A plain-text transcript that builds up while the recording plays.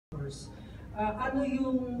course. Ano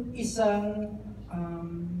yung isang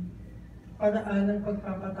paraan ng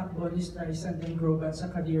pagpapatakbo ni Streisand and Groban sa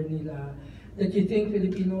career nila that you think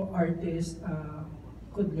Filipino artists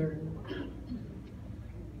could learn?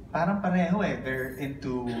 Parang pareho eh. They're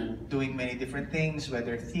into doing many different things,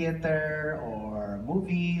 whether theater or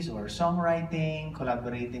movies or songwriting,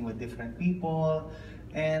 collaborating with different people,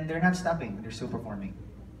 and they're not stopping. They're still performing.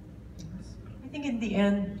 I think in the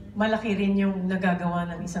end, malaki rin yung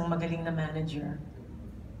nagagawa ng isang magaling na manager.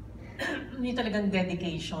 Yung talagang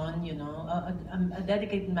dedication, you know. A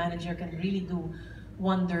dedicated manager can really do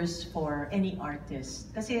wonders for any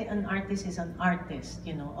artist. Kasi an artist is an artist,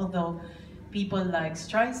 you know. Although people like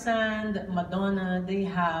Streisand, Madonna, they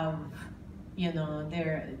have, you know,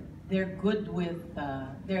 they're good with,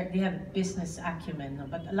 they have business acumen. No?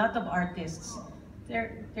 But a lot of artists,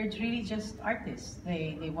 they're really just artists.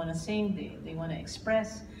 They want to sing, they want to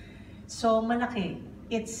express. So malaki.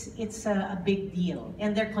 It's a big deal,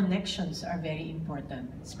 and their connections are very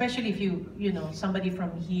important. Especially if you know somebody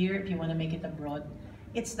from here, if you want to make it abroad,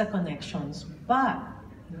 it's the connections. But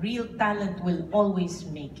real talent will always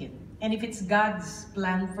make it. And if it's God's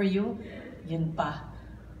plan for you, yun pa.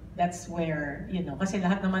 That's where, you know, kasi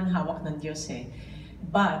lahat naman hawak ng Diyos eh.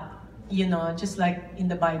 But, you know, just like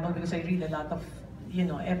in the Bible, because I read a lot of, you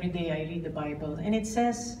know, every day I read the Bible, and it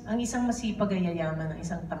says, ang isang masipag ay yayaman, ang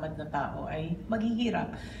isang tamad na tao ay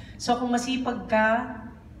maghihirap. So kung masipag ka,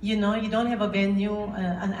 you know, you don't have a venue,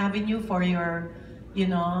 an avenue for your, you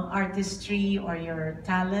know, artistry or your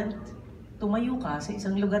talent, tumayo ka sa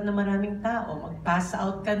isang lugar na maraming tao, mag-pass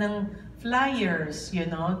out ka ng flyers, you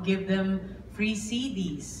know, give them free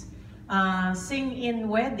CDs, sing in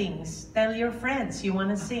weddings, tell your friends you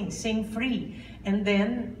wanna sing free, and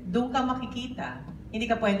then doon ka makikita. Hindi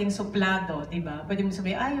ka pwedeng suplado, di ba? Pwede mo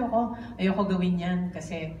sabihin, ayoko gawin yan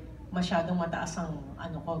kasi masyadong mataas ang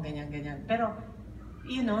ano ko, ganyan-ganyan. Pero,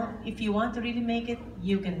 you know, if you want to really make it,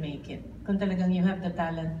 you can make it. Kung talagang you have the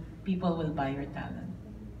talent, people will buy your talent.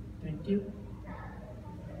 Thank you.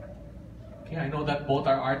 Okay, I know that both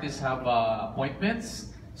our artists have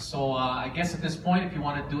appointments. So I guess at this point, if you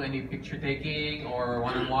want to do any picture taking or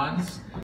one-on-ones,